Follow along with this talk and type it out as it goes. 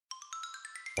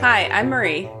Hi, I'm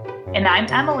Marie. And I'm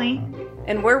Emily.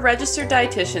 And we're registered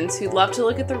dietitians who love to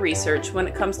look at the research when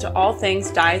it comes to all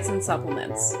things diets and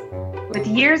supplements. With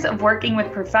years of working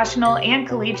with professional and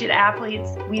collegiate athletes,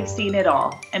 we've seen it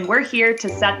all, and we're here to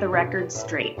set the record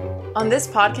straight. On this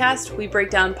podcast, we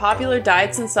break down popular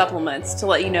diets and supplements to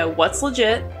let you know what's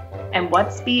legit and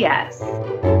what's BS.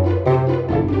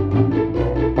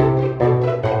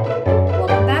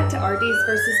 Welcome back to RDs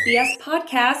versus BS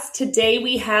podcast. Today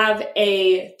we have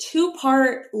a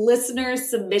two-part listener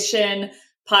submission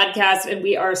podcast, and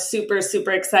we are super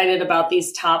excited about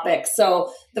these topics.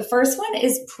 So the first one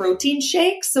is protein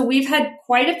shakes. So we've had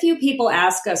quite a few people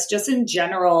ask us just in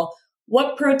general,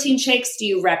 what protein shakes do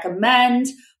you recommend?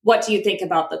 What do you think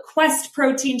about the Quest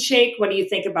protein shake? What do you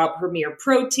think about Premier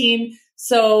Protein?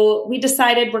 So we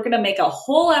decided we're going to make a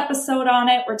whole episode on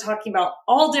it. We're talking about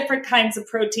all different kinds of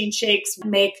protein shakes,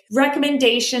 make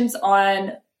recommendations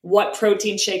on what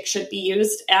protein shake should be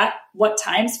used at what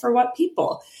times for what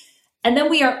people. And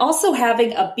then we are also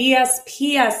having a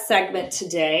BSPS segment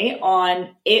today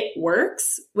on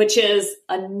ItWorks, which is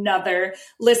another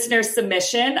listener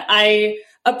submission. I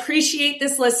appreciate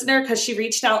this listener because she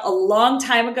reached out a long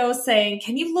time ago saying,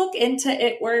 can you look into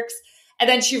ItWorks? And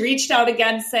then she reached out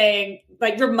again saying,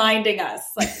 like, reminding us,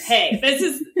 like, hey, this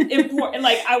is important.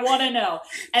 Like, I want to know.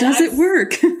 And does it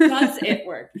work? Does it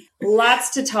work?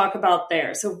 Lots to talk about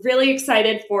there. So really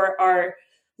excited for our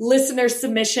listener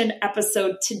submission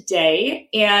episode today.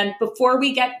 And before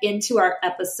we get into our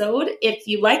episode, if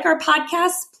you like our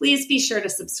podcast, please be sure to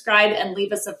subscribe and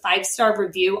leave us a 5-star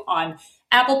review on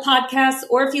Apple Podcasts,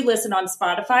 or if you listen on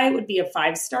Spotify, it would be a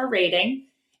 5-star rating.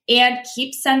 And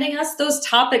keep sending us those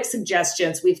topic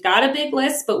suggestions. We've got a big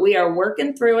list, but we are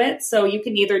working through it. So you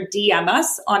can either DM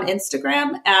us on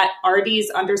Instagram at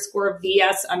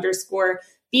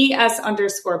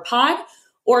RDs_VS_BS_pod,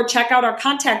 or check out our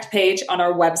contact page on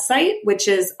our website, which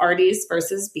is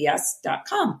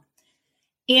RDsVersusBS.com.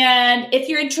 And if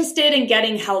you're interested in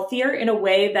getting healthier in a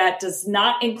way that does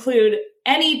not include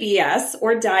any BS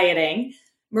or dieting,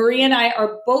 Marie and I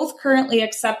are both currently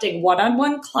accepting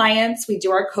one-on-one clients. We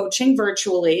do our coaching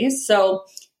virtually. So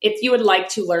if you would like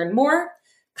to learn more,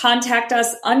 contact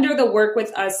us under the Work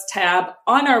With Us tab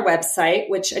on our website,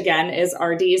 which again is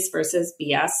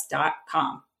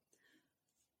RDsVersusBS.com.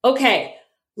 Okay,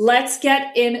 let's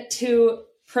get into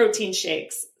protein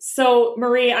shakes. So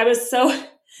Marie, I was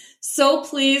so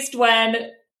pleased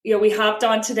when we hopped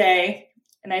on today.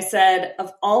 And I said,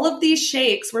 of all of these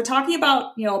shakes, we're talking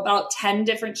about, about 10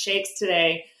 different shakes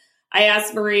today. I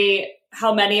asked Marie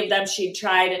how many of them she'd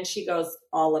tried, and she goes,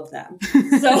 all of them.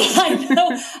 So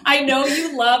I know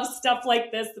you love stuff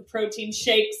like this, the protein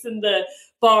shakes and the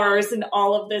bars and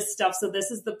all of this stuff. So this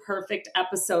is the perfect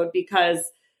episode because,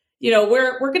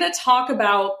 we're going to talk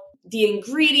about the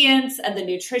ingredients and the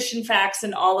nutrition facts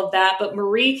and all of that. But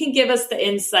Marie can give us the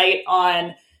insight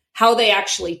on how they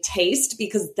actually taste,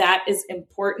 because that is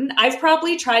important. I've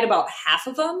probably tried about half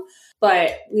of them,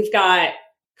 but we've got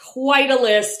quite a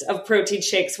list of protein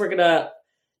shakes we're going to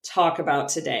talk about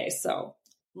today. So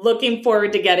looking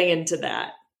forward to getting into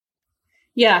that.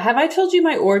 Yeah. Have I told you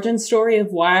my origin story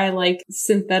of why I like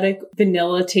synthetic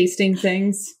vanilla tasting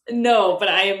things? No, but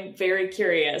I am very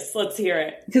curious. Let's hear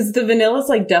it. Because the vanilla is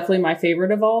definitely my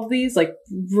favorite of all of these,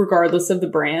 regardless of the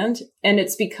brand. And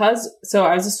it's because, so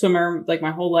I was a swimmer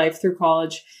my whole life through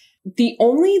college. The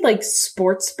only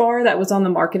sports bar that was on the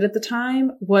market at the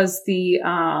time was the,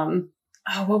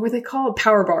 what were they called?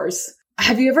 Power bars.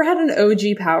 Have you ever had an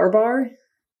OG power bar?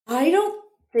 I don't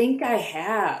think I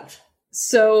have.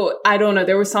 So I don't know.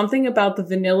 There was something about the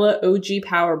vanilla OG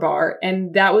power bar,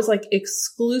 and that was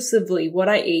exclusively what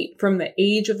I ate from the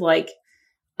age of I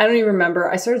don't even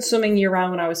remember. I started swimming year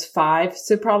round when I was 5.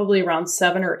 So probably around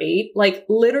 7 or 8,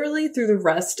 literally through the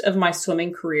rest of my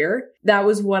swimming career. That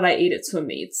was what I ate at swim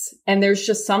meets. And there's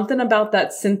just something about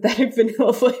that synthetic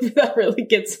vanilla flavor that really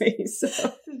gets me.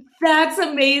 So that's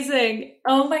amazing.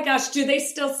 Oh my gosh. Do they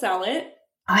still sell it?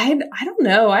 I don't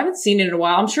know. I haven't seen it in a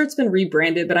while. I'm sure it's been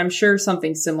rebranded, but I'm sure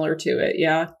something similar to it.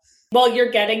 Yeah. Well, you're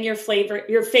getting your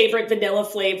favorite vanilla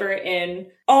flavor in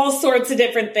all sorts of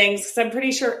different things. Cause I'm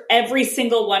pretty sure every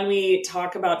single one we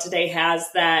talk about today has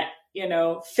that,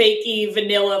 fakey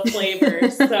vanilla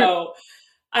flavor. So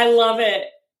I love it.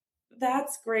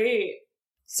 That's great.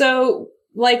 So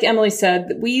like Emily said,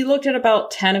 we looked at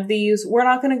about 10 of these. We're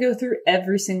not going to go through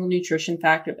every single nutrition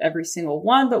fact of every single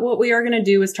one, but what we are going to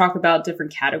do is talk about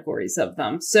different categories of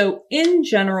them. So in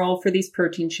general, for these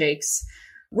protein shakes,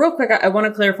 real quick, I want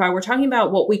to clarify, we're talking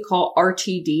about what we call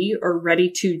RTD, or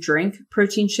ready to drink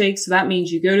protein shakes. So that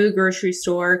means you go to the grocery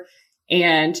store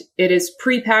and it is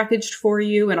pre-packaged for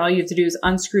you. And all you have to do is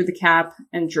unscrew the cap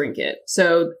and drink it.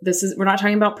 So we're not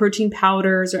talking about protein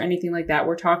powders or anything like that.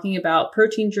 We're talking about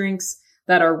protein drinks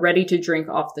that are ready to drink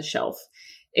off the shelf.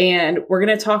 And we're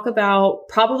going to talk about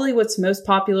probably what's most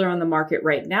popular on the market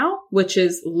right now, which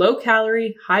is low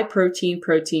calorie, high protein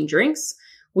drinks.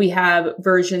 We have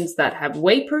versions that have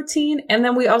whey protein, and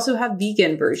then we also have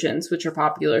vegan versions, which are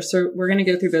popular. So we're going to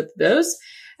go through both of those.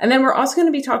 And then we're also going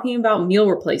to be talking about meal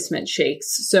replacement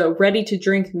shakes. So ready to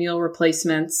drink meal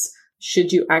replacements.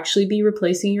 Should you actually be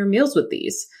replacing your meals with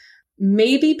these?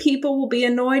 Maybe people will be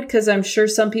annoyed because I'm sure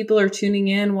some people are tuning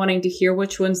in wanting to hear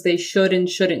which ones they should and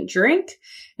shouldn't drink.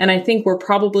 And I think we're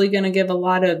probably going to give a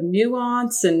lot of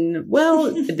nuance and,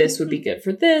 well, this would be good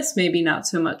for this, maybe not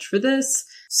so much for this.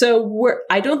 So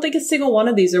I don't think a single one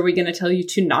of these are we going to tell you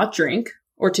to not drink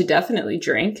or to definitely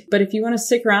drink. But if you want to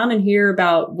stick around and hear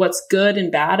about what's good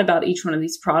and bad about each one of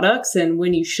these products and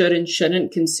when you should and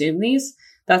shouldn't consume these,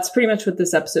 that's pretty much what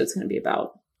this episode is going to be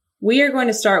about. We are going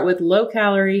to start with low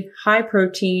calorie, high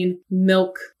protein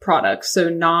milk products, so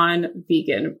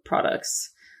non-vegan products.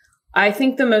 I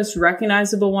think the most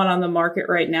recognizable one on the market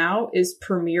right now is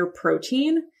Premier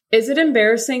Protein. Is it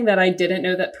embarrassing that I didn't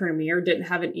know that Premier didn't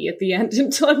have an E at the end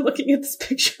until I'm looking at this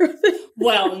picture of it?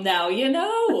 Well, now you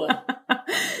know.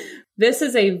 This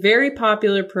is a very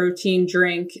popular protein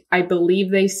drink. I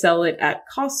believe they sell it at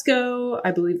Costco.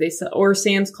 I believe they sell, or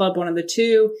Sam's Club, one of the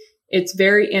two. It's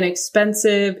very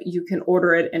inexpensive. You can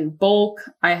order it in bulk.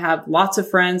 I have lots of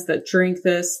friends that drink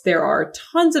this. There are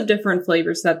tons of different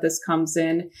flavors that this comes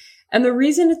in. And the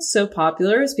reason it's so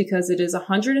popular is because it is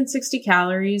 160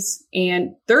 calories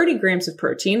and 30 grams of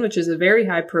protein, which is a very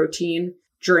high protein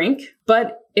drink,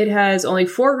 but it has only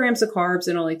 4 grams of carbs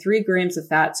and only 3 grams of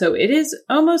fat. So it is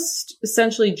almost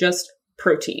essentially just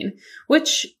protein,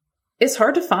 which is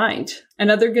hard to find.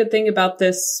 Another good thing about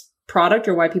this product,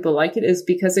 or why people like it, is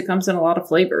because it comes in a lot of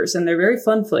flavors, and they're very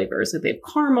fun flavors. Like they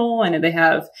have caramel, and they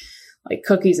have like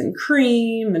cookies and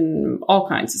cream and all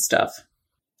kinds of stuff.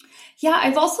 Yeah,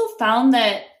 I've also found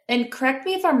that, and correct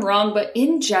me if I'm wrong, but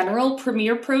in general,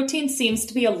 Premier Protein seems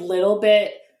to be a little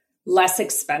bit less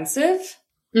expensive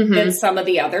than some of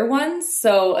the other ones.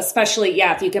 So especially,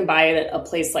 if you can buy it at a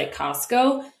place like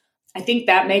Costco, I think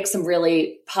that makes them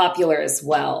really popular as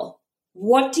well.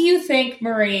 What do you think,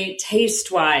 Marie,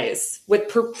 taste-wise with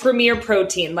Premier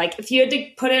Protein? Like if you had to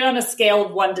put it on a scale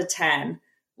of 1 to 10,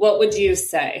 what would you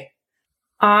say?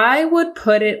 I would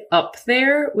put it up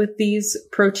there with these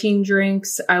protein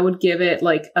drinks. I would give it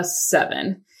like a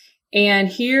 7. And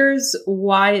here's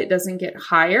why it doesn't get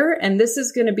higher. And this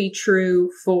is going to be true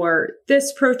for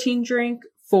this protein drink,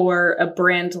 for a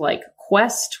brand like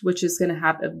Quest, which is going to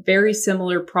have a very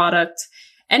similar product.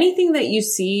 Anything that you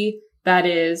see that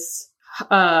is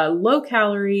low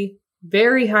calorie,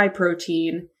 very high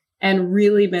protein, and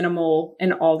really minimal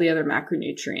in all the other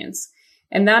macronutrients.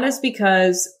 And that is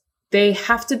because they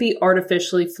have to be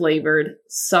artificially flavored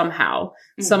somehow.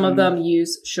 Some of them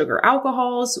use sugar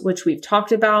alcohols, which we've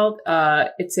talked about.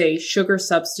 It's a sugar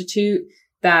substitute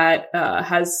that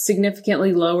has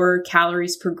significantly lower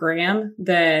calories per gram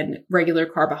than regular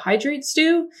carbohydrates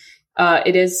do.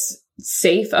 It is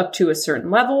safe up to a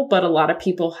certain level, but a lot of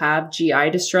people have GI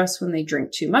distress when they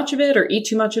drink too much of it or eat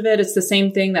too much of it. It's the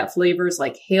same thing that flavors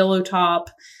like Halo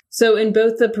Top. So in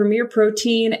both the Premier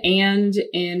Protein and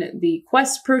in the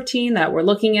Quest Protein that we're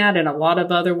looking at, and a lot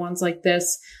of other ones like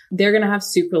this, they're going to have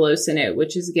sucralose in it,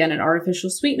 which is, again, an artificial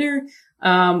sweetener.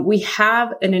 We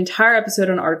have an entire episode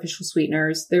on artificial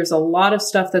sweeteners. There's a lot of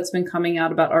stuff that's been coming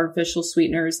out about artificial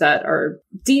sweeteners that are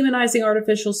demonizing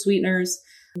artificial sweeteners.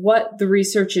 What the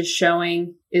research is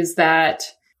showing is that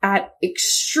at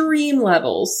extreme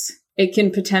levels, it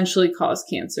can potentially cause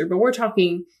cancer, but we're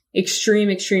talking extreme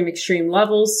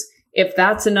levels. If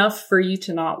that's enough for you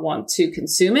to not want to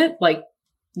consume it, like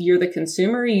you're the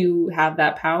consumer, you have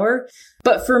that power.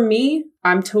 But for me,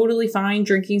 I'm totally fine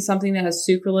drinking something that has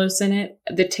sucralose in it.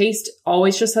 The taste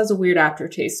always just has a weird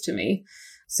aftertaste to me.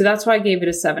 So that's why I gave it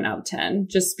a 7 out of 10,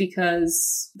 just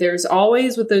because there's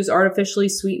always with those artificially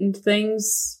sweetened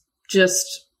things,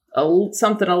 just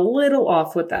something a little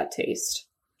off with that taste.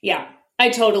 Yeah. I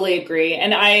totally agree.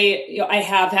 And I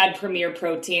have had Premier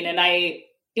Protein, and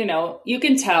you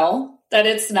can tell that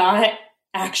it's not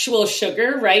actual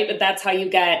sugar, right? But that's how you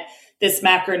get this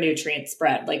macronutrient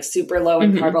spread, like super low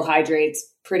in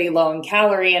carbohydrates, pretty low in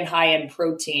calorie, and high in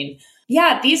protein.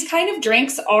 Yeah, these kind of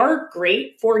drinks are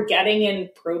great for getting in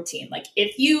protein. Like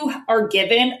if you are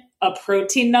given a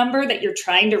protein number that you're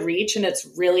trying to reach and it's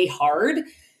really hard,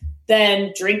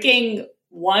 then drinking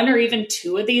 1 or even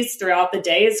 2 of these throughout the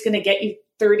day is going to get you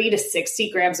 30 to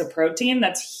 60 grams of protein.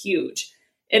 That's huge.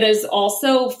 It is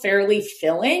also fairly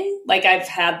filling. Like I've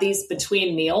had these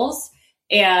between meals,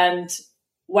 and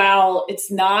while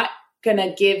it's not going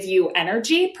to give you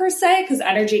energy per se, because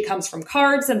energy comes from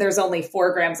carbs and there's only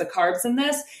 4 grams of carbs in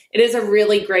this, it is a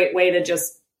really great way to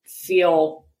just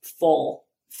feel full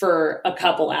for a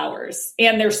couple hours.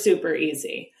 And they're super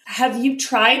easy. Have you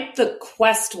tried the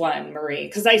Quest one, Marie?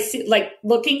 Because I see, like,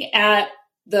 looking at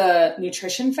the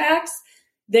nutrition facts,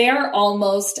 they are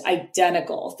almost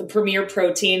identical, the Premier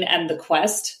Protein and the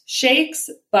Quest shakes,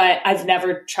 but I've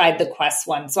never tried the Quest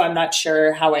one, so I'm not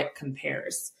sure how it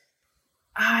compares.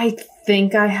 I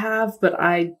think I have, but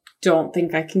I don't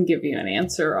think I can give you an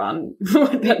answer on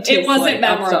what that tastes like. It wasn't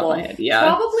memorable. Yeah.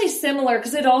 Probably similar,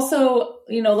 because it also,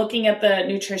 looking at the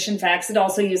nutrition facts, it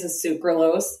also uses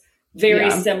sucralose.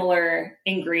 Very similar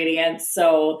ingredients.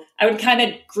 So I would kind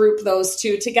of group those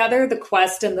two together, the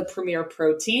Quest and the Premier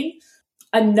Protein.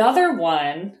 Another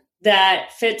one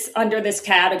that fits under this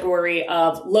category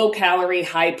of low calorie,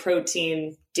 high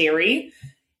protein dairy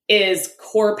is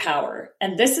Core Power.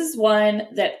 And this is one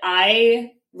that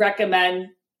I recommend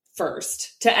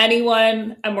first to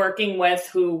anyone I'm working with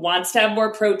who wants to have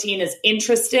more protein, is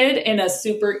interested in a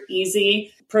super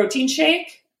easy protein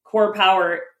shake. Core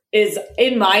Power is,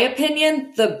 in my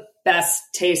opinion, the best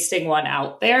tasting one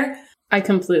out there. I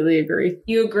completely agree.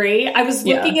 You agree? I was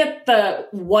looking at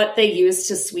what they use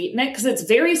to sweeten it, because it's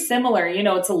very similar.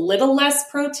 It's a little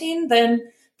less protein than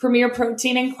Premier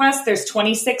Protein and Quest. There's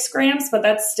 26 grams, but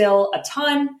that's still a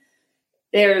ton.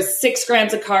 There's 6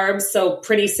 grams of carbs, so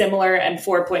pretty similar, and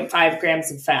 4.5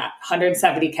 grams of fat,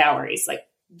 170 calories. Like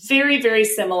very, very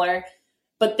similar.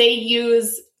 But they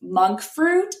use monk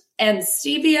fruit and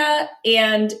stevia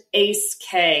and Ace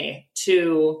K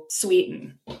to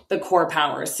sweeten the Core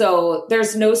Power. So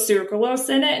there's no sucralose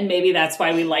in it, and maybe that's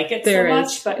why we like it so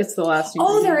much. But it's the last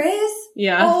ingredient. Oh, there is?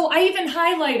 Yeah. Oh, I even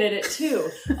highlighted it too.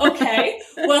 Okay.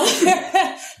 Well,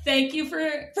 thank you for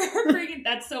bringing,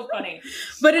 that's so funny.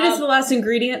 But it is the last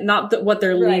ingredient, not what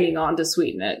they're leaning on to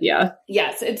sweeten it. Yeah.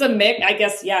 Yes. It's a mix, I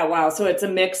guess. Yeah. Wow. So it's a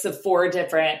mix of 4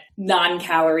 different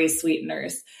non-calorie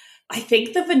sweeteners. I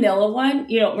think the vanilla one,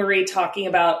 Marie, talking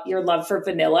about your love for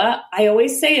vanilla, I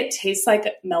always say it tastes like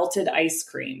melted ice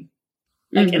cream,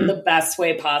 like in the best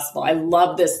way possible. I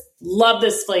love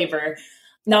this flavor.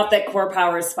 Not that Core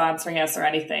Power is sponsoring us or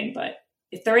anything, but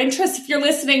if they're interested, if you're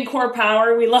listening, Core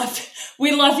Power, we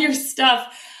love your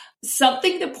stuff.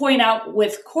 Something to point out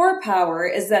with Core Power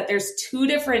is that there's 2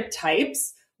 different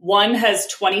types. One has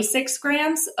 26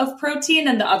 grams of protein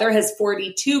and the other has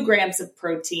 42 grams of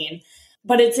protein.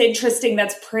 But it's interesting.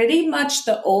 That's pretty much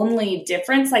the only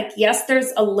difference. Like, yes,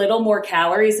 there's a little more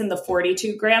calories in the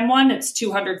 42 gram one. It's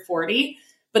 240,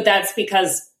 but that's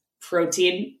because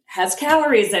protein has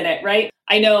calories in it, right?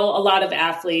 I know a lot of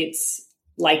athletes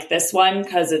like this one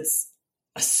because it's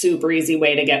a super easy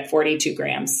way to get 42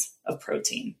 grams of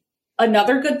protein.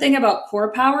 Another good thing about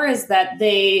Core Power is that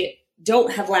they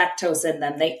don't have lactose in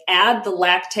them. They add the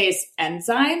lactase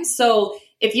enzyme. So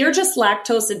if you're just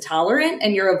lactose intolerant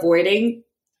and you're avoiding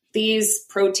these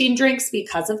protein drinks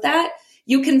because of that,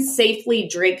 you can safely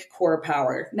drink Core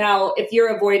Power. Now, if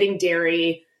you're avoiding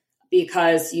dairy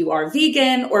because you are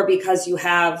vegan or because you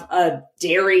have a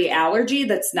dairy allergy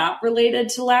that's not related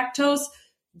to lactose,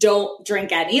 don't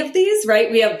drink any of these,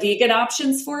 right? We have vegan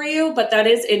options for you, but that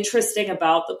is interesting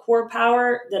about the Core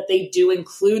Power that they do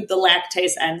include the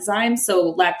lactase enzyme.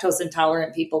 So lactose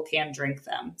intolerant people can drink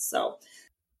them. So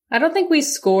I don't think we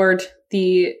scored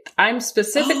I'm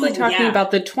specifically talking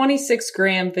about the 26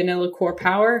 gram vanilla Core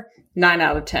Power, 9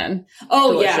 out of 10.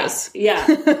 Oh, delicious. Yeah.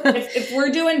 if we're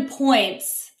doing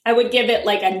points, I would give it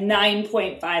like a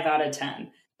 9.5 out of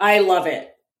 10. I love it.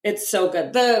 It's so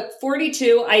good. The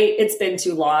 42, it's been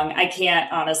too long. I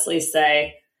can't honestly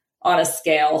say on a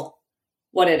scale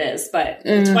what it is, but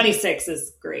 26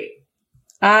 is great.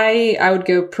 I would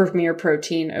go Premier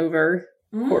Protein over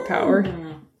Core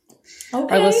Power.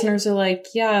 Okay. Our listeners are like,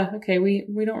 yeah, okay, we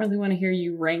don't really want to hear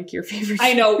you rank your favorite.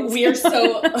 I know. We are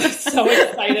so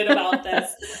excited about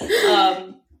this.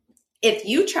 If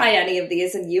you try any of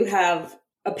these and you have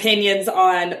opinions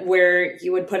on where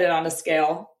you would put it on a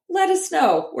scale, let us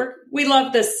know. We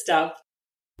love this stuff.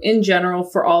 In general,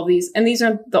 for all these, and these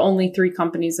aren't the only 3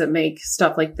 companies that make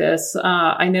stuff like this.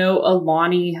 I know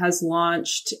Alani has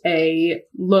launched a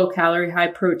low-calorie,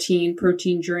 high-protein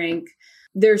drink.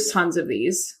 There's tons of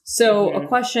these. So a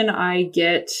question I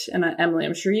get, and Emily,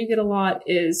 I'm sure you get a lot,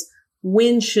 is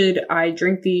when should I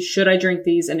drink these? Should I drink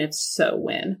these? And if so,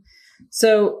 when?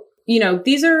 So,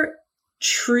 these are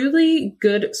truly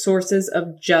good sources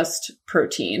of just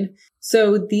protein.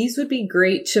 So these would be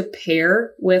great to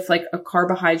pair with like a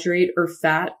carbohydrate or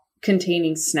fat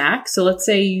containing snack. So let's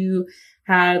say you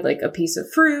had like a piece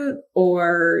of fruit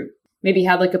or maybe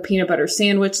had like a peanut butter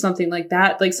sandwich, something like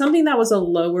that, like something that was a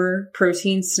lower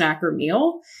protein snack or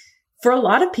meal. For a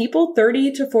lot of people,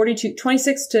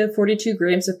 26 to 42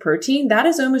 grams of protein, that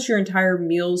is almost your entire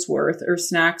meal's worth or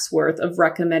snack's worth of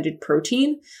recommended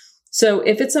protein. So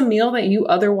if it's a meal that you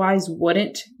otherwise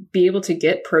wouldn't be able to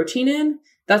get protein in,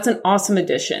 that's an awesome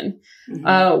addition.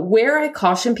 Where I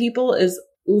caution people is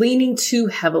leaning too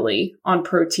heavily on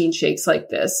protein shakes like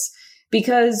this,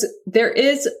 because there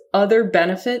is other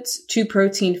benefits to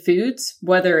protein foods,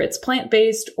 whether it's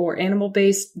plant-based or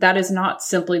animal-based. That is not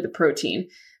simply the protein.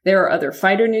 There are other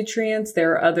phytonutrients,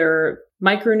 there are other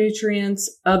micronutrients,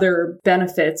 other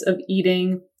benefits of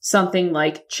eating something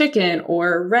like chicken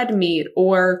or red meat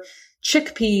or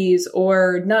chickpeas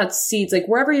or nuts, seeds, like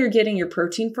wherever you're getting your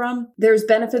protein from, there's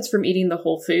benefits from eating the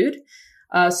whole food.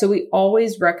 So we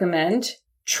always recommend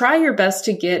try your best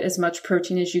to get as much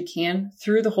protein as you can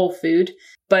through the whole food.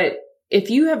 But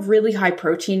if you have really high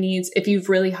protein needs, if you've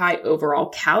really high overall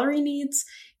calorie needs,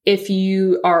 if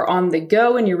you are on the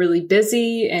go and you're really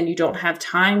busy and you don't have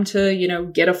time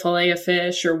to, get a fillet of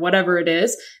fish or whatever it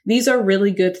is, these are really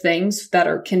good things that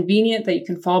are convenient that you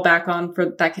can fall back on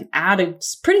that can add a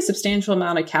pretty substantial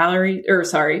amount of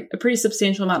a pretty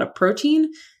substantial amount of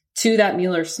protein to that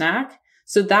meal or snack.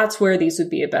 So that's where these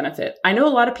would be a benefit. I know a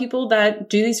lot of people that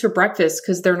do these for breakfast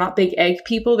because they're not big egg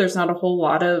people. There's not a whole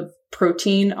lot of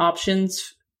protein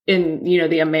options in,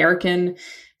 the American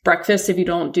breakfast if you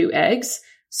don't do eggs.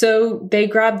 So they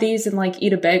grab these and like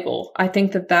eat a bagel. I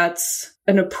think that that's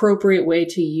an appropriate way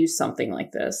to use something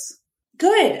like this.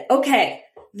 Good. Okay.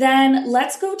 Then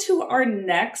let's go to our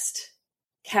next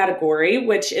category,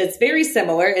 which is very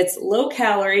similar. It's low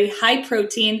calorie, high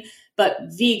protein, but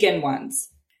vegan ones.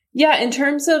 Yeah, in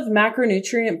terms of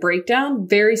macronutrient breakdown,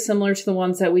 very similar to the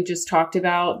ones that we just talked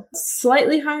about.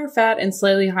 Slightly higher fat and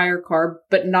slightly higher carb,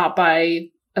 but not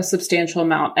by a substantial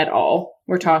amount at all.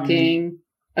 We're talking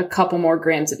a couple more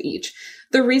grams of each.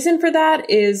 The reason for that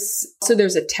is, so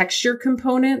there's a texture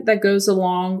component that goes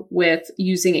along with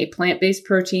using a plant-based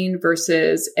protein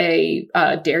versus a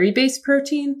dairy-based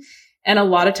protein. And a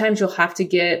lot of times you'll have to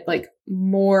get like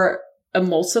more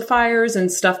emulsifiers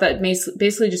and stuff that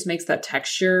basically just makes that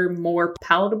texture more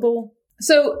palatable.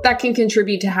 So that can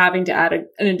contribute to having to add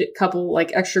a couple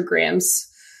like extra grams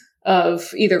of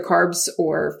either carbs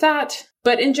or fat.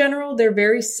 But in general, they're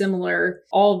very similar,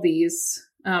 all of these.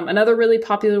 Another really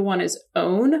popular one is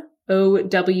OWYN,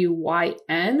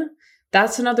 OWYN.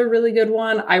 That's another really good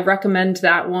one. I recommend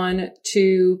that one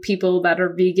to people that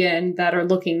are vegan, that are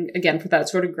looking, again, for that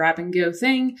sort of grab and go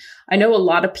thing. I know a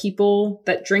lot of people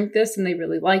that drink this and they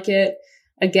really like it.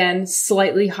 Again,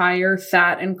 slightly higher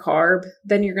fat and carb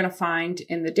than you're going to find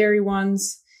in the dairy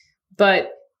ones.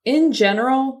 But in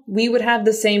general, we would have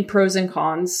the same pros and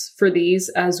cons for these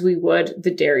as we would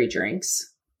the dairy drinks.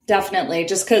 Definitely,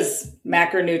 just because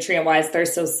macronutrient-wise, they're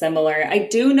so similar. I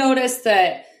do notice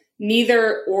that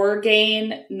neither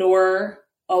Orgain nor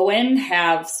OWYN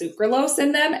have sucralose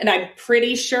in them, and I'm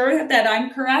pretty sure that I'm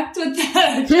correct with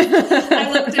that.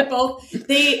 I looked at both.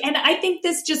 And I think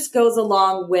this just goes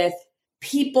along with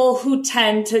people who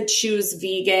tend to choose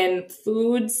vegan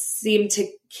foods seem to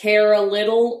care a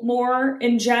little more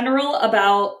in general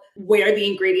about where the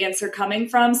ingredients are coming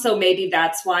from. So maybe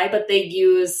that's why, but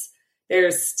there's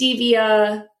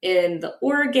stevia in the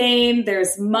Orgain,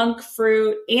 there's monk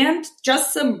fruit, and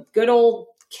just some good old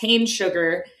cane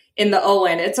sugar in the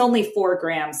OWYN. It's only 4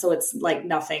 grams, so it's like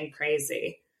nothing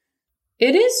crazy.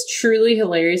 It is truly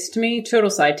hilarious to me, total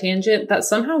side tangent, that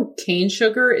somehow cane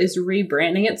sugar is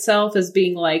rebranding itself as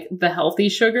being like the healthy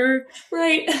sugar.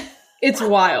 Right. It's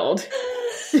wild.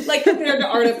 Like compared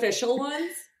to artificial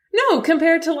ones? No,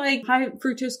 compared to like high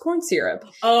fructose corn syrup.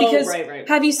 Oh, because right.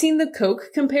 Have you seen the Coke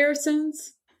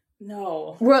comparisons?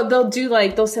 No. Well,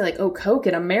 they'll say like, oh, Coke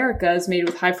in America is made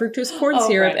with high fructose corn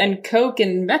syrup, right, and Coke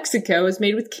in Mexico is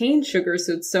made with cane sugar,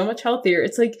 so it's so much healthier.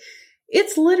 It's like,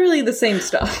 it's literally the same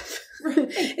stuff.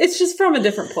 It's just from a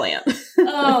different plant.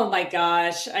 Oh my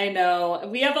gosh, I know.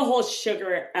 We have a whole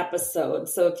sugar episode,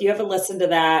 so if you haven't listened to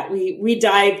that, we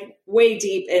dive way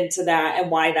deep into that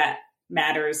and why that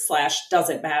matters /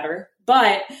 doesn't matter.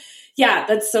 But yeah,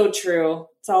 that's so true.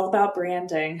 It's all about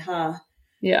branding, huh?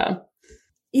 Yeah.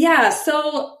 Yeah.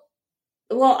 So,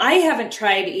 well, I haven't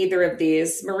tried either of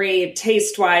these. Marie,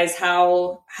 taste wise,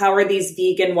 how are these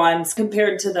vegan ones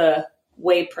compared to the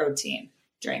whey protein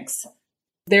drinks?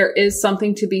 There is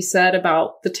something to be said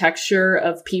about the texture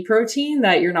of pea protein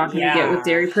that you're not going to get with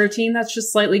dairy protein. That's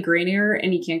just slightly grainier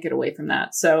and you can't get away from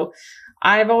that. So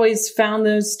I've always found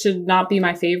those to not be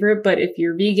my favorite, but if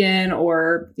you're vegan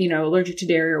or, allergic to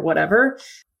dairy or whatever,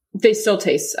 they still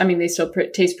taste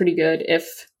pretty good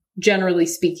if, generally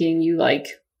speaking, you like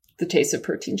the taste of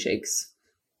protein shakes.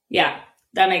 Yeah,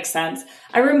 that makes sense.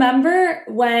 I remember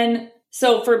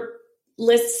for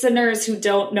listeners who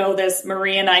don't know this,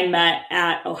 Marie and I met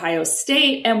at Ohio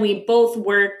State, and we both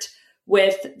worked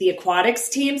with the aquatics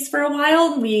teams for a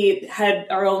while. We had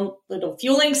our own little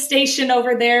fueling station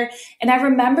over there. And I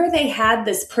remember they had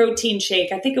this protein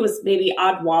shake. I think it was maybe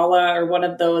Odwalla or one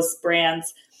of those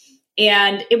brands.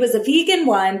 And it was a vegan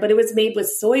one, but it was made with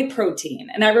soy protein.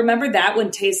 And I remember that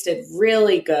one tasted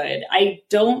really good. I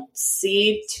don't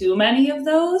see too many of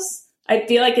those. I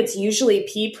feel like it's usually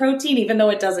pea protein, even though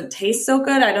it doesn't taste so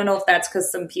good. I don't know if that's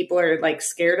because some people are like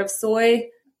scared of soy.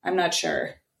 I'm not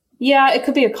sure. Yeah, it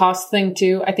could be a cost thing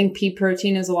too. I think pea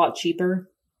protein is a lot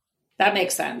cheaper. That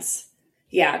makes sense.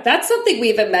 Yeah, that's something we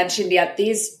haven't mentioned yet.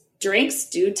 These drinks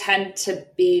do tend to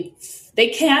they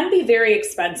can be very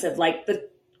expensive. Like the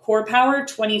Core Power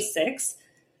 26,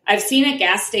 I've seen at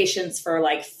gas stations for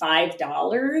like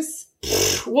 $5.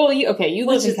 Well, you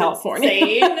live in California.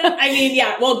 I mean,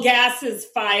 yeah. Well, gas is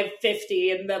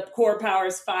 $5.50 and the Core Power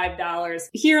is $5.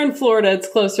 Here in Florida, it's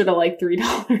closer to like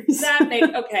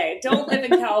 $3. Okay. Don't live in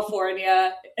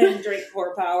California and drink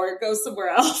Core Power. Go somewhere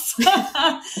else.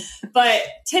 But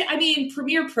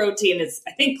Premier Protein is,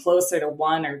 I think, closer to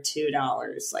 $1 or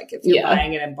 $2. Like if you're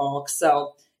buying it in bulk.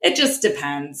 So it just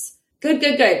depends. Good.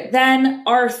 Then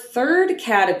our third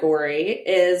category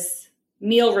is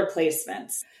meal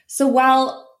replacements. So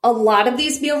while a lot of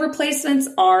these meal replacements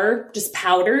are just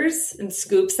powders and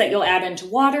scoops that you'll add into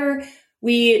water,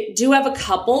 we do have a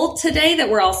couple today that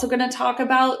we're also going to talk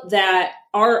about that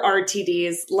are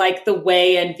RTDs, like the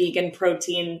whey and vegan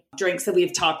protein drinks that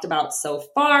we've talked about so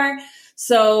far.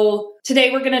 So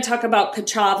today we're going to talk about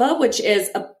Ka'Chava, which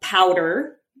is a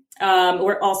powder.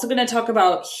 We're also going to talk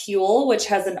about Huel, which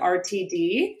has an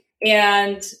RTD.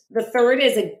 And the third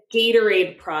is a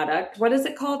Gatorade product. What is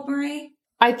it called, Marie?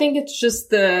 I think it's just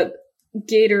the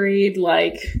Gatorade,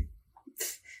 like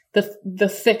the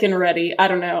thick and ready. I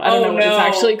don't know. I don't know what it's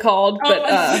actually called,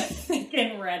 but thick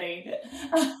and ready.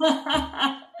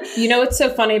 What's so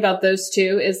funny about those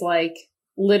two is like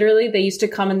literally they used to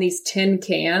come in these tin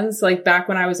cans, like back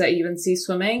when I was at UNC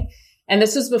swimming, and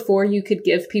this was before you could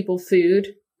give people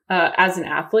food as an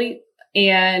athlete,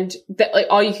 and that like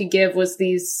all you could give was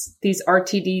these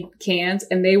RTD cans,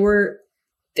 and they were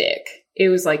thick. It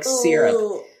was like syrup.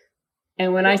 Oh.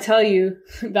 And when I tell you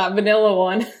that vanilla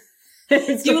one,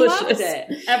 it's you delicious. Loved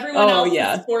it. Everyone else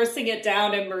is forcing it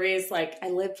down, and Marie's like, I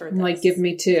live for this. I'm like, give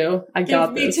me two.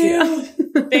 Got this. Give me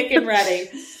two. Thick and ready.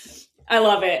 I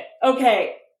love it.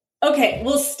 Okay,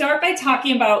 we'll start by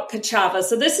talking about Ka'Chava.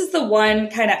 So this is the one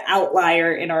kind of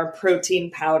outlier in our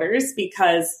protein powders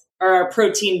or our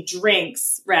protein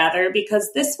drinks, rather,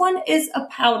 because this one is a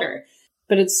powder.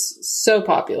 But it's so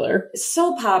popular.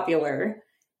 So popular.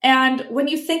 And when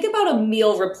you think about a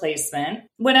meal replacement,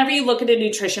 whenever you look at a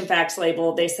nutrition facts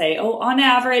label, they say, on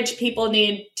average, people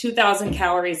need 2,000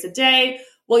 calories a day.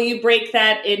 Well, you break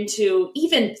that into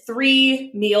even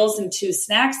 3 meals and 2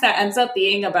 snacks. That ends up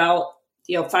being about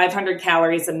 500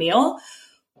 calories a meal.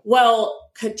 Well,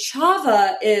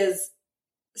 Ka'Chava is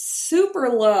super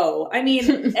low. I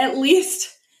mean, at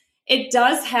least it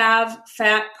does have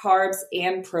fat, carbs,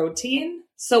 and protein.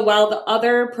 So while the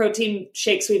other protein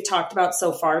shakes we've talked about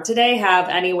so far today have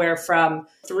anywhere from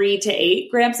 3 to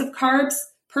 8 grams of carbs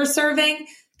per serving,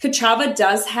 Ka'Chava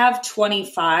does have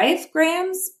 25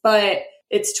 grams, but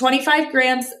it's 25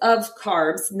 grams of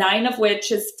carbs, 9 of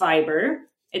which is fiber.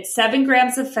 It's 7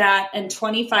 grams of fat and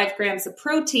 25 grams of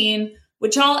protein,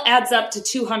 which all adds up to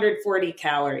 240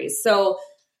 calories. So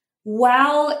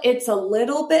while it's a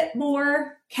little bit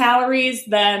more calories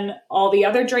than all the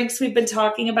other drinks we've been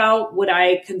talking about, would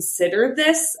I consider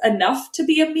this enough to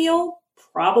be a meal?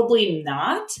 Probably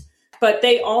not. But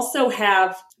they also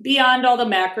have, beyond all the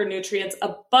macronutrients,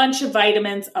 a bunch of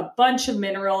vitamins, a bunch of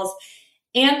minerals.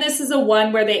 And this is a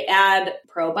one where they add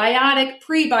probiotic,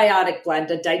 prebiotic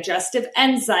blend, a digestive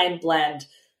enzyme blend,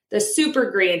 the super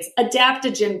greens,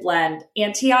 adaptogen blend,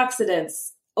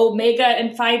 antioxidants, omega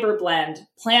and fiber blend,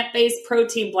 plant-based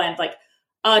protein blend, like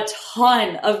a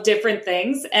ton of different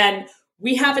things. And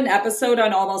we have an episode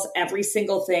on almost every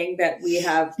single thing that we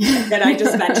have that I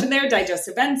just mentioned there: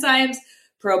 digestive enzymes,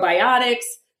 probiotics,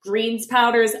 greens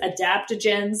powders,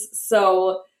 adaptogens.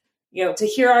 So, to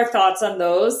hear our thoughts on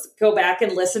those, go back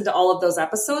and listen to all of those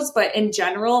episodes. But in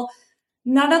general,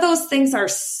 none of those things are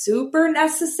super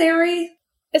necessary.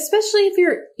 Especially if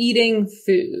you're eating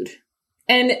food.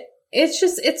 And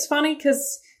it's funny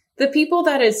because the people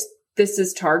that this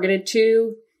is targeted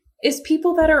to is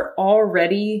people that are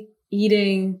already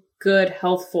eating good,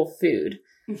 healthful food.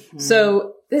 Mm-hmm.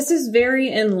 So this is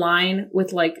very in line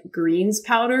with like greens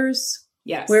powders.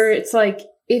 Yes. Where it's like,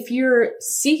 if you're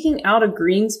seeking out a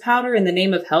greens powder in the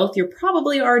name of health, you're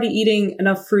probably already eating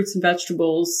enough fruits and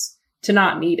vegetables to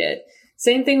not need it.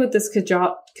 Same thing with this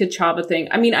cachava thing.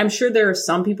 I mean, I'm sure there are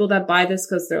some people that buy this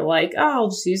because they're like, oh, I'll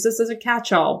just use this as a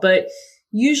catch-all. But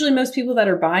usually most people that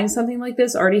are buying something like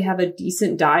this already have a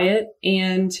decent diet,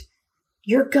 and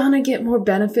you're gonna get more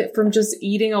benefit from just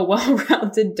eating a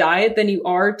well-rounded diet than you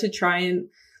are to try and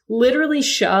literally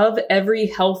shove every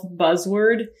health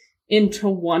buzzword into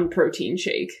one protein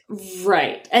shake.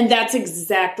 Right. And that's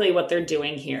exactly what they're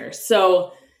doing here.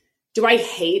 So do I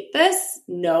hate this?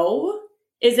 No.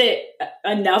 Is it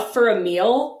enough for a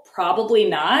meal? Probably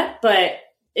not, but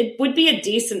it would be a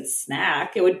decent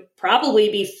snack. It would probably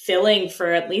be filling for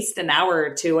at least an hour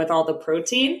or two with all the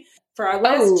protein. For our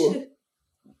last...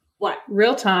 What?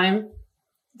 Real time.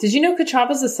 Did you know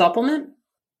cachava's a supplement?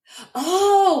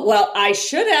 Oh, well, I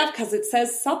should have, because it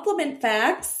says supplement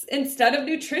facts instead of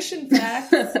nutrition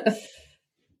facts.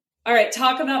 All right,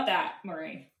 talk about that,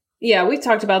 Marie. Yeah, we've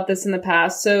talked about this in the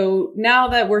past. So now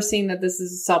that we're seeing that this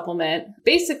is a supplement,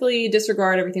 basically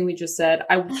disregard everything we just said.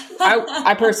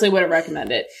 I personally wouldn't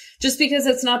recommend it just because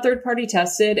it's not third-party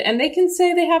tested, and they can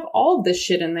say they have all of this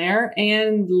shit in there,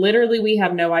 and literally we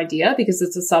have no idea because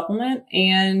it's a supplement,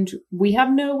 and we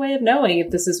have no way of knowing if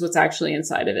this is what's actually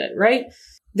inside of it, right?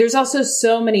 There's also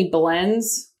so many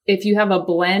blends. If you have a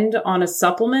blend on a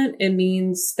supplement, it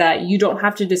means that you don't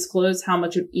have to disclose how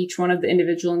much of each one of the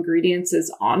individual ingredients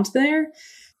is on there.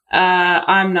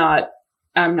 I'm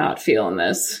not feeling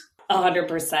this.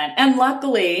 100%. And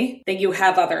luckily that you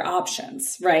have other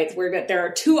options, right? There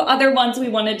are two other ones we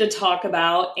wanted to talk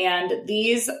about, and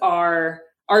these are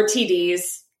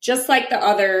RTDs, just like the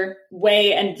other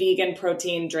whey and vegan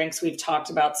protein drinks we've talked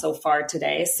about so far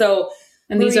today.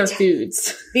 And Marie, these are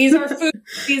foods. These are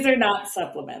foods. These are not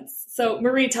supplements. So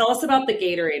Marie, tell us about the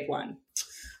Gatorade one.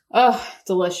 Oh,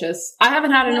 delicious. I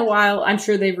haven't had it in a while. I'm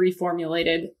sure they've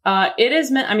reformulated. It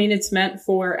is it's meant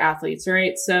for athletes,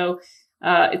 right? So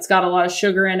it's got a lot of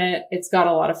sugar in it. It's got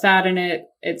a lot of fat in it.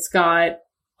 It's got,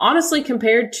 honestly,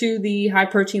 compared to the high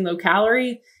protein, low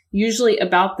calorie, usually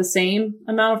about the same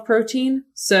amount of protein.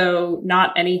 So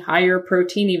not any higher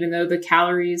protein, even though the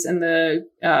calories and the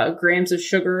grams of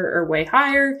sugar are way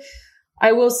higher.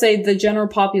 I will say the general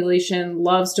population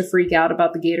loves to freak out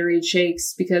about the Gatorade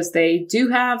shakes because they do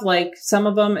have, like, some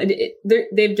of them,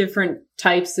 they have different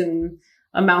types and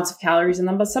amounts of calories in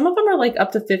them, but some of them are like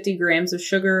up to 50 grams of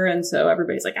sugar. And so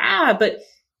everybody's like, but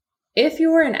if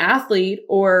you're an athlete,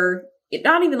 or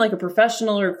not even like a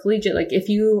professional or collegiate, like if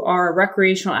you are a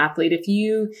recreational athlete, if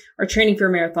you are training for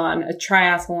a marathon, a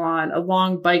triathlon, a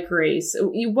long bike race,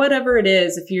 whatever it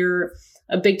is, if you're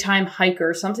a big time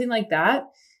hiker, something like that,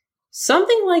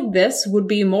 something like this would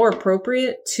be more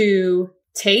appropriate to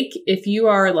take if you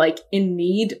are like in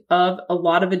need of a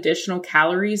lot of additional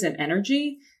calories and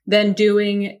energy than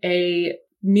doing a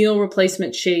meal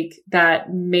replacement shake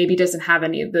that maybe doesn't have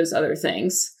any of those other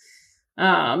things.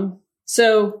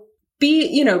 So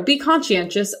be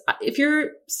conscientious. If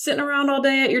you're sitting around all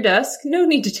day at your desk, no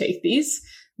need to take these.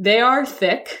 They are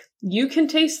thick. You can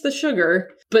taste the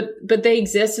sugar, but they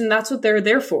exist, and that's what they're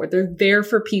there for. They're there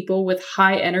for people with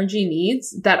high energy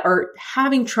needs that are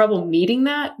having trouble meeting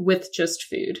that with just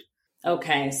food.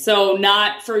 Okay, so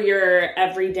not for your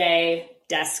everyday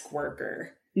desk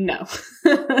worker. No.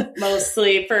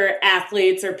 Mostly for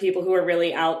athletes or people who are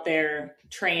really out there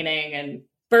training and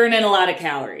burning a lot of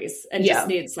calories and just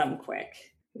need some quick.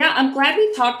 Yeah, I'm glad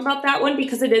we talked about that one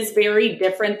because it is very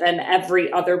different than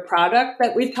every other product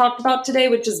that we've talked about today,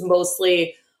 which is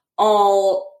mostly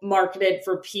all marketed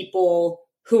for people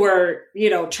who are,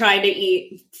 trying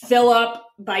to fill up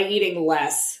by eating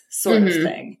less sort of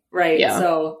thing, right? Yeah.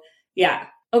 So, yeah.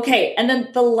 Okay, and then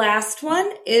the last one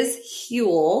is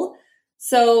Huel.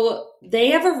 So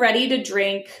they have a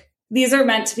ready-to-drink. These are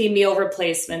meant to be meal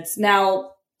replacements.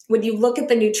 Now, when you look at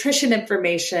the nutrition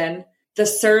information, the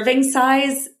serving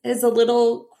size is a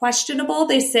little questionable.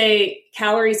 They say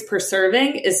calories per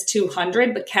serving is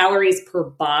 200, but calories per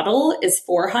bottle is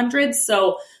 400.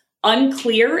 So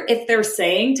unclear if they're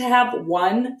saying to have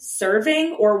one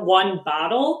serving or one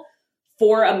bottle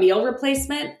for a meal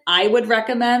replacement. I would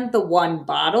recommend the one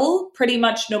bottle pretty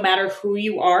much no matter who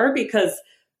you are, because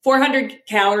 400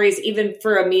 calories, even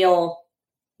for a meal,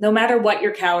 no matter what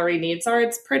your calorie needs are,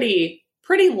 it's pretty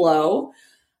low.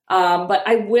 But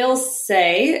I will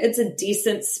say it's a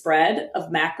decent spread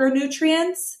of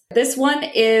macronutrients. This one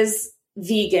is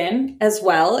vegan as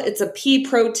well. It's a pea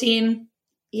protein.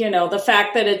 the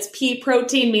fact that it's pea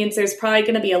protein means there's probably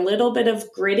going to be a little bit of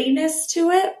grittiness to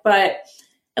it, but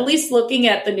at least looking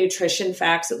at the nutrition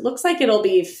facts, it looks like it'll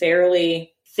be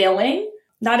fairly filling.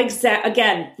 Not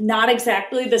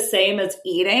exactly the same as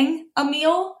eating a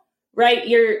meal, right?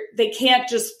 They can't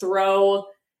just throw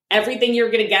everything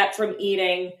you're going to get from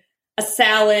eating a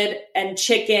salad and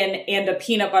chicken and a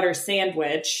peanut butter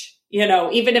sandwich,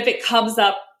 even if it comes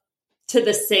up to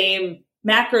the same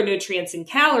macronutrients and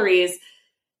calories,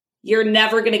 you're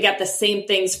never going to get the same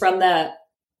things from the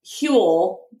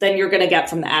huel than you're going to get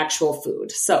from the actual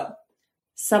food. So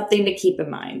something to keep in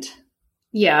mind.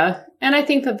 Yeah. And I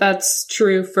think that that's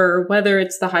true for whether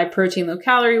it's the high protein, low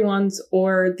calorie ones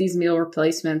or these meal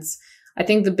replacements. I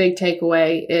think the big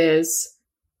takeaway is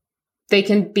they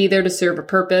can be there to serve a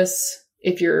purpose.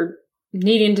 If you're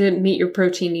needing to meet your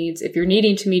protein needs, if you're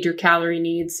needing to meet your calorie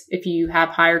needs, if you have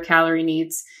higher calorie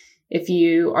needs, if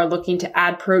you are looking to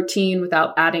add protein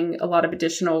without adding a lot of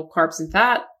additional carbs and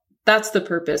fat, that's the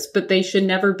purpose. But they should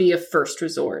never be a first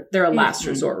resort. They're a last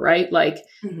resort, right? Like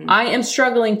I am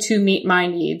struggling to meet my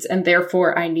needs and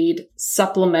therefore I need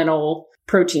supplemental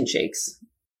protein shakes.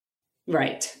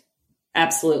 Right.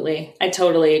 Absolutely. I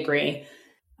totally agree.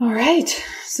 All right.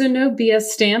 So no BS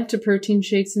stamp to protein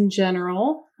shakes in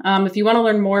general. If you want to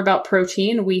learn more about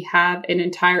protein, we have an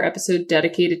entire episode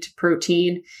dedicated to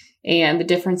protein and the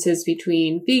differences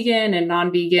between vegan and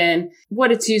non-vegan,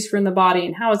 what it's used for in the body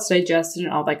and how it's digested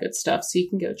and all that good stuff. So you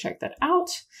can go check that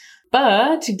out.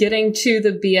 But getting to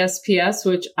the BSPS,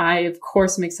 which I, of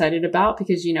course, am excited about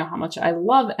because you know how much I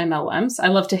love MLMs. I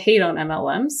love to hate on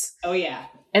MLMs. Oh, yeah.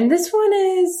 And this one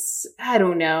is, I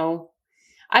don't know.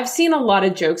 I've seen a lot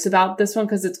of jokes about this one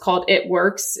because it's called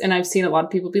ItWorks. And I've seen a lot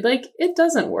of people be like, it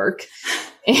doesn't work.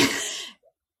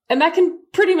 And that can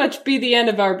pretty much be the end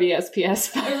of our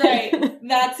BSPS. Right.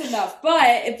 That's enough.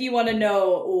 But if you want to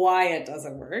know why it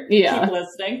doesn't work, keep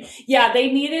listening. Yeah, they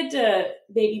needed to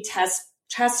maybe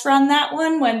test run that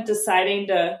one when deciding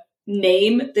to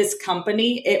name this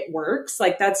company ItWorks.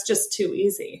 Like, that's just too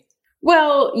easy.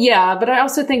 Well, yeah, but I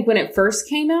also think when it first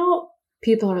came out,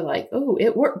 people are like, oh,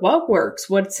 what works?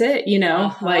 What's it?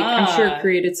 Like I'm sure it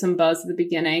created some buzz at the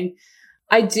beginning.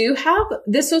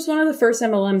 This was one of the first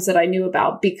MLMs that I knew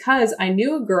about because I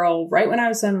knew a girl right when I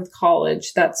was done with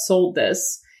college that sold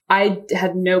this. I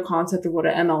had no concept of what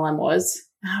an MLM was.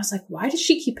 And I was like, why does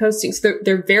she keep posting? So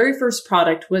their very first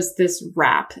product was this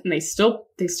wrap, and they still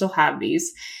have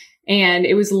these. And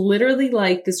it was literally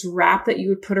like this wrap that you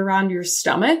would put around your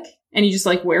stomach and you just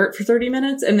like wear it for 30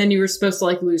 minutes. And then you were supposed to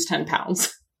like lose 10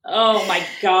 pounds. Oh my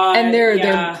God. And their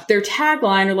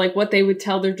tagline, or like what they would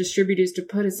tell their distributors to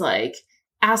put, is like,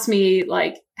 ask me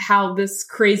like how this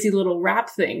crazy little wrap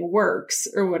thing works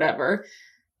or whatever.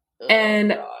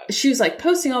 And she was like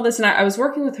posting all this, and I was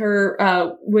working with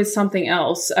her with something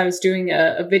else. I was doing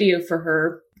a video for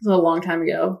her a long time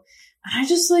ago. And I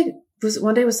just like was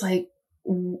like,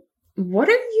 what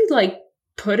are you like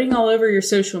putting all over your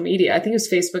social media? I think it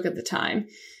was Facebook at the time.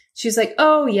 She's like,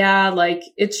 oh yeah, like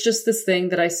it's just this thing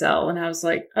that I sell. And I was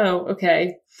like, oh,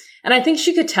 okay. And I think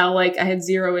she could tell, like, I had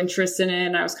zero interest in it.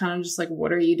 And I was kind of just like,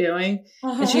 what are you doing?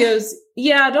 And she goes,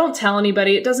 yeah, don't tell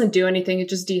anybody. It doesn't do anything. It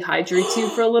just dehydrates you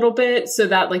for a little bit so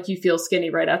that, like, you feel skinny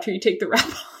right after you take the wrap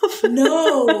off.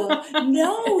 No,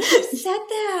 who said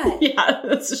that? Yeah,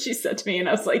 that's what she said to me. And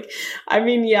I was like, I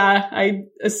mean, yeah, I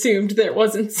assumed there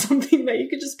wasn't something that you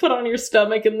could just put on your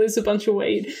stomach and lose a bunch of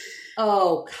weight.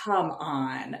 Oh, come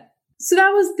on. So that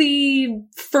was the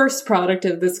first product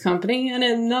of this company,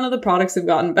 and none of the products have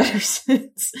gotten better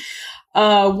since.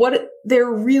 What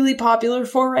they're really popular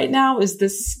for right now is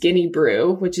this skinny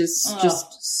brew, which is just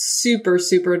super,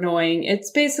 super annoying. It's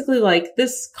basically like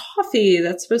this coffee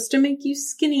that's supposed to make you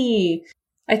skinny.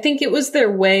 I think it was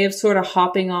their way of sort of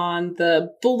hopping on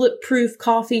the bulletproof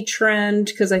coffee trend,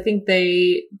 because I think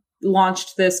they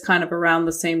launched this kind of around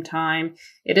the same time.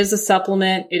 It is a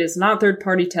supplement. It is not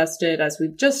third-party tested, as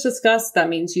we've just discussed. That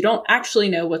means you don't actually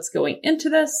know what's going into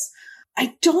this.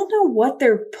 I don't know what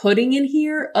they're putting in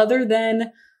here other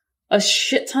than a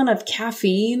shit ton of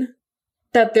caffeine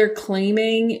that they're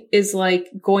claiming is like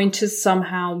going to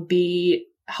somehow be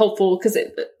helpful, because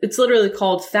it's literally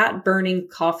called Fat Burning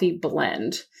Coffee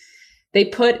Blend. They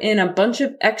put in a bunch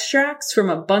of extracts from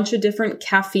a bunch of different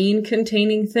caffeine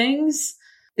containing things.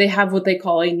 They have what they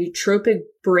call a nootropic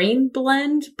brain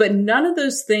blend, but none of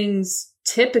those things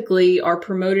typically are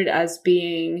promoted as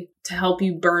being to help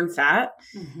you burn fat.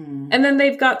 Mm-hmm. And then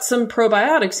they've got some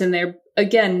probiotics in there,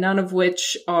 again, none of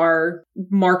which are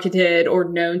marketed or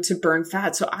known to burn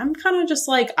fat. So I'm kind of just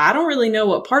like, I don't really know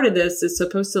what part of this is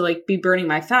supposed to like be burning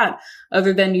my fat,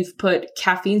 other than you've put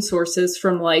caffeine sources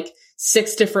from like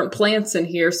 6 different plants in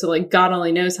here. So like God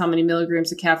only knows how many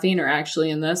milligrams of caffeine are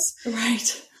actually in this.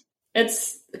 Right.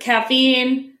 It's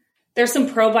caffeine. There's some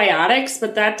probiotics,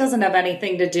 but that doesn't have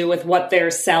anything to do with what they're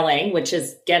selling, which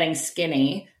is getting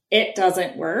skinny. It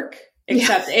doesn't work,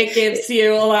 except it gives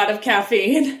you a lot of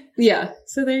caffeine. Yeah.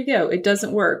 So there you go. It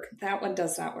doesn't work. That one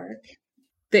does not work.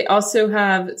 They also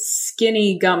have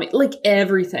skinny gummy, like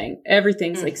everything.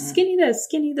 Everything's like skinny this,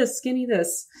 skinny this, skinny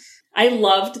this. I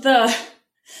loved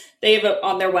they have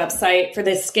on their website for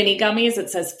the skinny gummies, it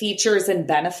says features and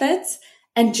benefits.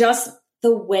 And just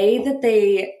the way that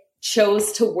they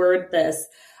chose to word this,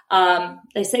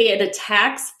 they say it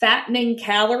attacks fattening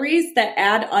calories that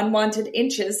add unwanted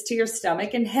inches to your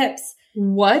stomach and hips.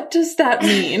 What does that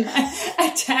mean?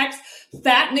 Attacks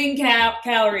fattening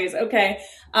calories. Okay.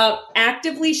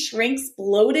 Actively shrinks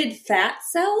bloated fat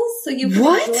cells so you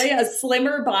can enjoy a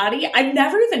slimmer body. I've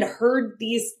never even heard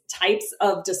these types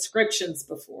of descriptions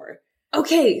before.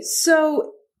 Okay,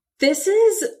 so this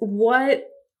is what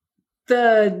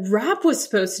the wrap was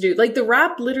supposed to do. Like the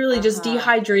wrap literally just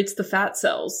dehydrates the fat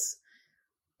cells.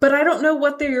 But I don't know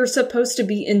what they're supposed to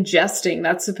be ingesting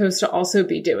that's supposed to also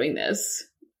be doing this.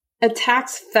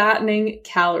 Attacks fattening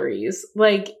calories.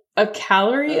 Like a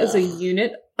calorie is a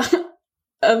unit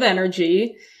of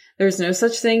energy. There's no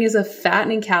such thing as a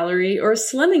fattening calorie or a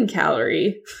slimming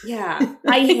calorie. Yeah.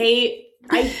 I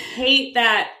hate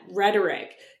that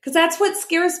rhetoric because that's what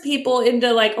scares people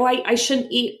into like, oh, I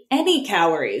shouldn't eat any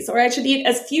calories or I should eat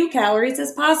as few calories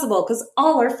as possible because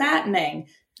all are fattening.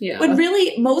 Yeah. When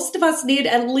really most of us need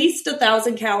at least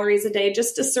 1,000 calories a day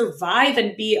just to survive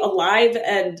and be alive.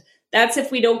 And that's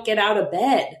if we don't get out of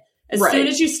bed. As soon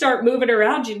as you start moving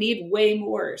around, you need way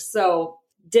more. So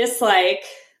dislike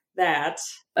that.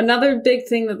 Another big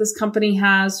thing that this company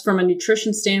has from a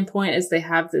nutrition standpoint is they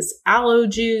have this aloe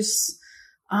juice.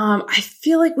 I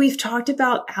feel like we've talked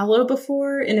about aloe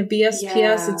before in a BSPS.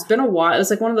 Yeah. It's been a while. It was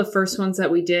like one of the first ones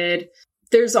that we did.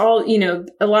 There's all,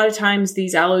 a lot of times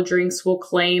these aloe drinks will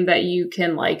claim that you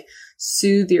can like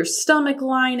soothe your stomach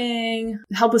lining,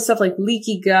 help with stuff like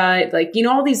leaky gut, like,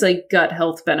 all these like gut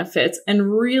health benefits.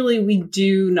 And really, we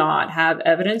do not have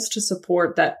evidence to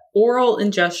support that oral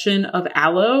ingestion of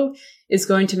aloe is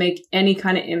going to make any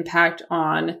kind of impact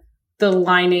on the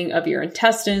lining of your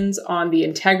intestines, on the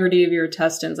integrity of your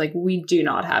intestines. Like we do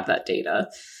not have that data.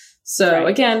 So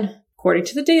again, according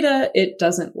to the data, it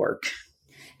doesn't work.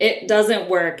 It doesn't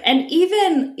work. And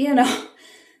even,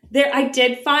 I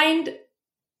did find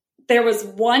there was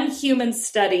one human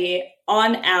study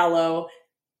on aloe,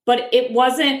 but it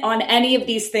wasn't on any of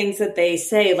these things that they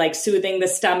say, like soothing the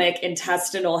stomach,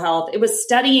 intestinal health. It was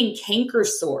studying canker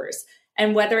sores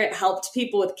and whether it helped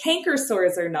people with canker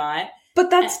sores or not. But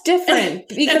that's different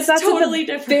because that's totally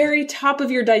at the very top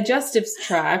of your digestive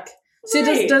tract. So it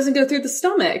just doesn't go through the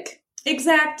stomach.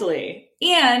 Exactly.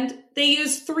 And they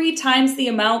use 3 times the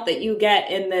amount that you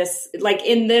get in this, like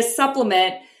in this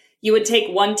supplement, you would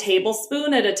take 1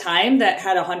 tablespoon at a time that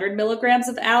had 100 milligrams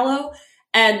of aloe.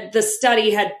 And the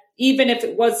study had, even if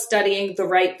it was studying the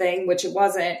right thing, which it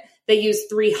wasn't, they used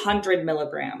 300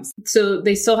 milligrams. So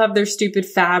they still have their stupid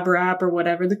fab wrap or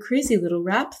whatever, the crazy little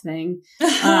wrap thing.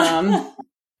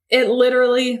 It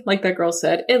literally, like that girl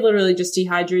said, it literally just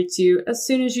dehydrates you. As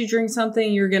soon as you drink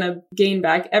something, you're going to gain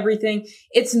back everything.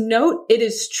 It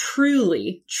is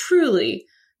truly, truly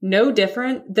no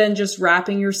different than just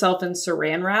wrapping yourself in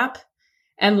saran wrap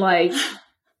and like,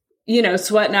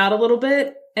 sweating out a little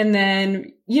bit. And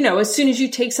then, as soon as you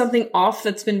take something off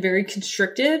that's been very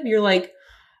constricted, you're like,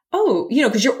 oh,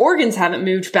 because your organs haven't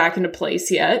moved back into place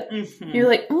yet. Mm-hmm. You're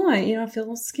like, oh, I feel a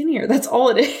little skinnier. That's all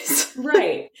it is.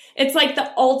 Right. It's like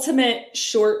the ultimate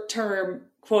short-term,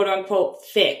 quote unquote,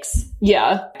 fix.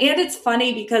 Yeah. And it's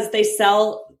funny because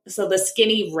so the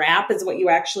skinny wrap is what you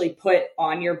actually put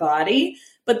on your body,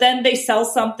 but then they sell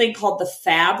something called the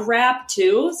fab wrap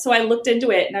too. So I looked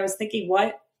into it and I was thinking,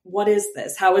 what is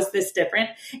this? How is this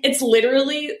different? It's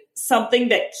literally something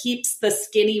that keeps the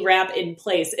skinny wrap in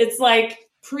place. It's like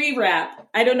pre-wrap.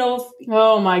 I don't know if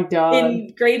oh my God.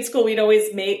 In grade school we'd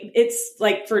always make, it's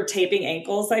like for taping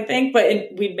ankles, I think, but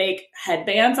we'd make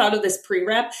headbands out of this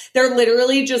pre-wrap. They're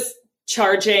literally just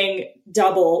charging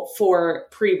double for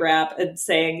pre-wrap and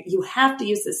saying you have to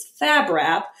use this fab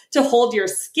wrap to hold your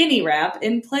skinny wrap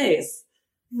in place.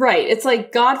 Right. It's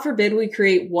like, God forbid we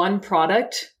create one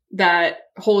product that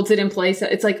holds it in place.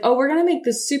 It's like, oh, we're going to make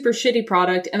this super shitty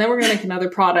product and then we're going to make another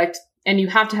product. And you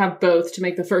have to have both to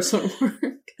make the first one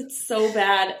work. It's so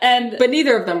bad. But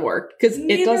neither of them work because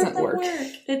it doesn't work.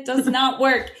 It does not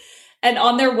work. And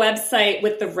on their website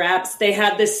with the wraps, they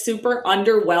had this super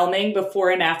underwhelming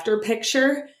before and after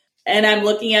picture. And I'm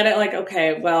looking at it like,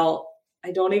 okay, well,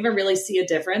 I don't even really see a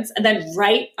difference. And then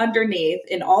right underneath,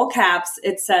 in all caps,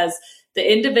 it says,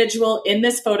 the individual in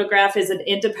this photograph is an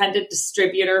independent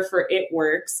distributor for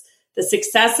ItWorks. The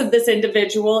success of this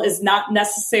individual is not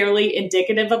necessarily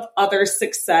indicative of other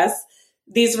success.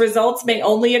 These results may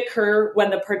only occur when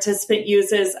the participant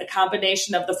uses a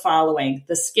combination of the following: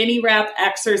 the skinny wrap,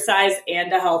 exercise,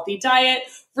 and a healthy diet.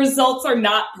 Results are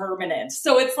not permanent.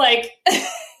 So it's like,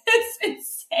 it's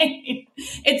insane.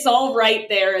 It's all right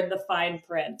there in the fine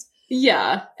print.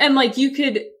 Yeah. And like you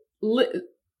could,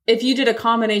 if you did a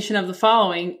combination of the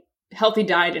following, healthy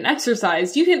diet and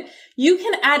exercise, you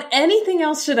can add anything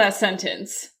else to that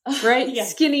sentence, right? Yeah.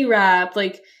 Skinny wrap,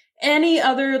 like any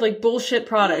other like bullshit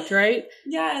product, right?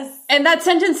 Yes. And that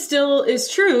sentence still is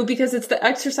true because it's the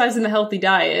exercise and the healthy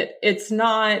diet. It's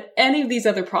not any of these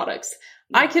other products.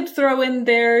 I could throw in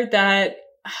there that,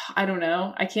 I don't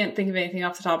know, I can't think of anything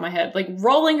off the top of my head. Like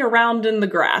rolling around in the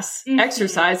grass,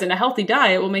 exercise and a healthy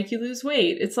diet will make you lose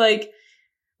weight. It's like,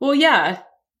 well, yeah,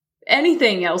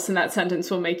 anything else in that sentence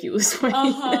will make you lose weight.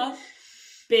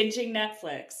 Binging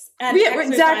Netflix and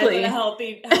exactly. and a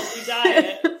healthy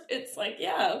diet. It's like,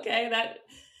 yeah, okay, that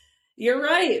you're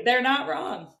right. They're not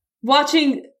wrong.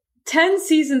 Watching 10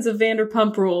 seasons of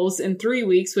Vanderpump Rules in 3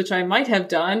 weeks, which I might have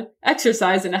done,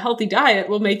 exercise and a healthy diet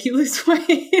will make you lose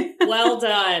weight. Well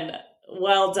done.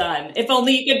 Well done. If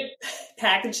only you could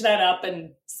package that up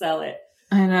and sell it.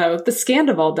 I know. The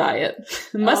Scandival diet.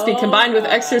 It must be combined with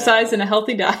exercise and a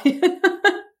healthy diet.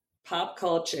 Pop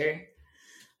culture.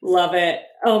 Love it.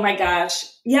 Oh my gosh.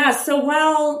 Yeah. So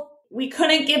while we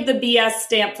couldn't give the BS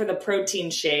stamp for the protein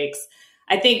shakes,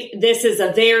 I think this is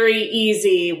a very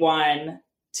easy one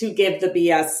to give the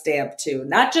BS stamp to.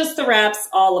 Not just the wraps,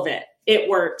 all of it. It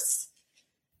works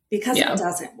because it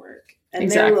doesn't work.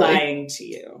 And they're lying to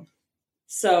you.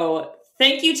 So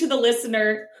thank you to the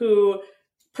listener who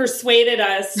persuaded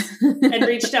us and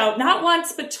reached out not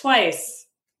once, but twice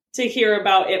to hear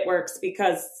about ItWorks,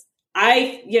 because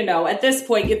at this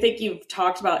point, you think you've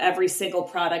talked about every single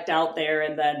product out there,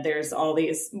 and then there's all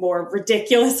these more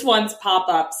ridiculous ones pop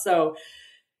up. So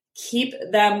keep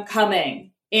them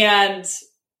coming. And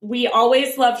we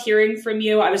always love hearing from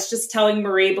you. I was just telling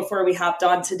Marie before we hopped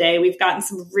on today, we've gotten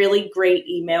some really great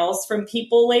emails from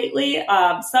people lately.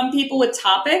 Some people with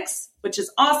topics, which is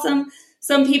awesome.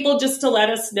 Some people just to let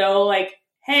us know, like,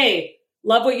 hey,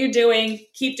 love what you're doing.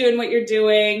 Keep doing what you're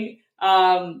doing.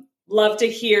 Love to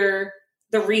hear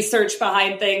the research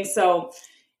behind things. So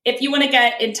if you want to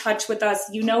get in touch with us,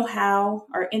 you know how.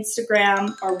 Our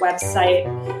Instagram, our website,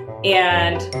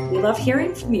 and we love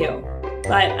hearing from you.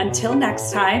 But until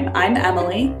next time, I'm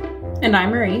Emily. And I'm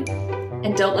Marie.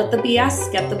 And don't let the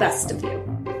BS get the best of you.